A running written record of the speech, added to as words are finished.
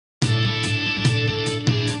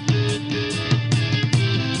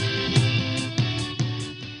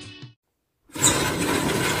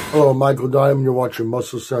Hello, Michael Diamond. You're watching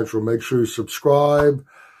Muscle Central. Make sure you subscribe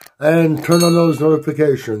and turn on those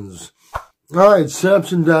notifications. All right,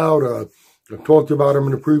 Samson Dauda. I talked about him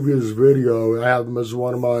in a previous video. I have him as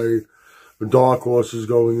one of my dark horses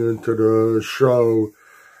going into the show.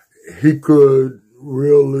 He could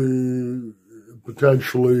really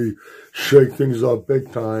potentially shake things up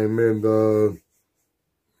big time in the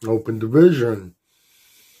open division.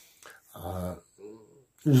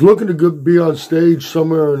 He's looking to be on stage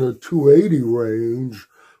somewhere in the 280 range,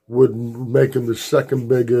 would make him the second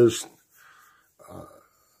biggest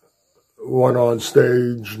one on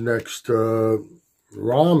stage next to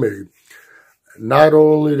Rami. Not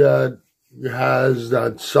only that he has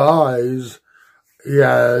that size, he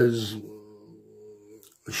has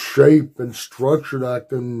shape and structure that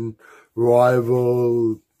can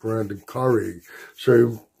rival Brandon Curry.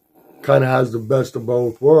 So he kind of has the best of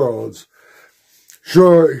both worlds.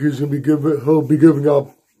 Sure, he'll be giving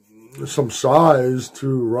up some size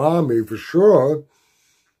to Rami for sure,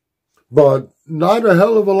 but not a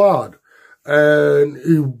hell of a lot.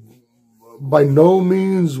 And by no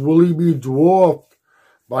means will he be dwarfed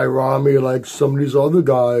by Rami like some of these other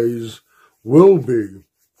guys will be.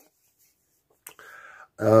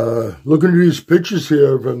 Looking at these pictures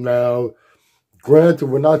here of him now, granted,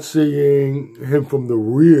 we're not seeing him from the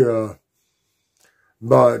rear,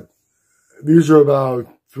 but these are about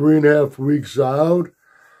 3.5 weeks out.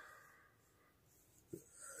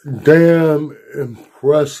 Damn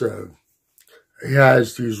impressive. He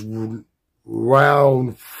has these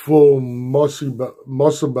round, full,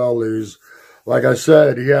 muscle bellies. Like I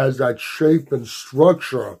said, he has that shape and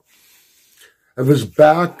structure. If his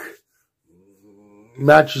back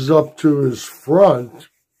matches up to his front,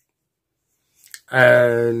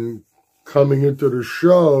 and coming into the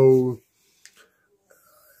show,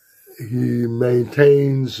 he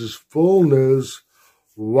maintains his fullness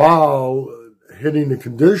while hitting the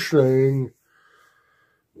conditioning.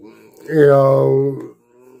 You know,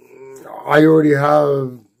 I already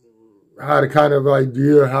had a kind of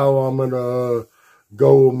idea how I'm going to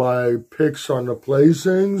go with my picks on the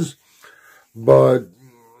placings. But,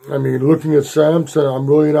 I mean, looking at Samson, I'm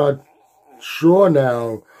really not sure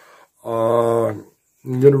now. I'm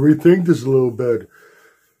going to rethink this a little bit.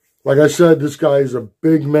 Like I said, this guy is a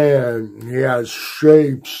big man. He has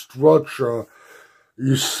shape, structure.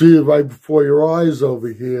 You see it right before your eyes over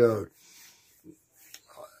here.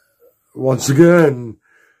 Once again,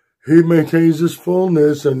 he maintains his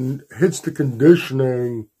fullness and hits the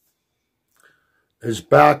conditioning. His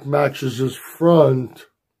back matches his front.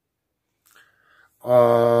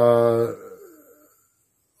 A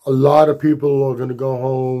lot of people are going to go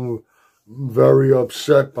home very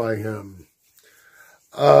upset by him.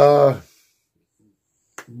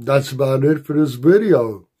 That's about it for this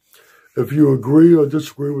video. If you agree or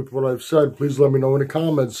disagree with what I've said, please let me know in the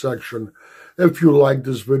comments section. If you like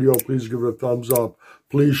this video, please give it a thumbs up.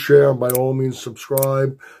 Please share and by all means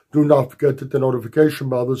subscribe. Do not forget to hit the notification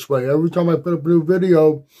bell. This way, every time I put up a new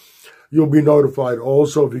video, you'll be notified.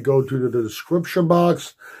 Also, if you go to the description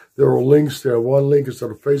box, there are links there. One link is to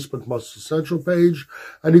the Facebook Muscle Central page.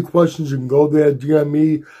 Any questions, you can go there, DM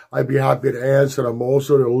me. I'd be happy to answer them.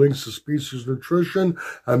 Also, there are links to Species Nutrition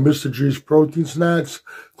and Mr. G's Protein Snacks.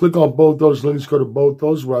 Click on both those links, go to both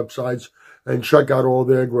those websites, and check out all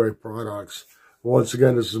their great products. Once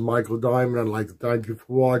again, this is Michael Diamond. I'd like to thank you for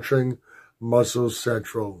watching Muscle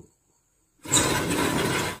Central.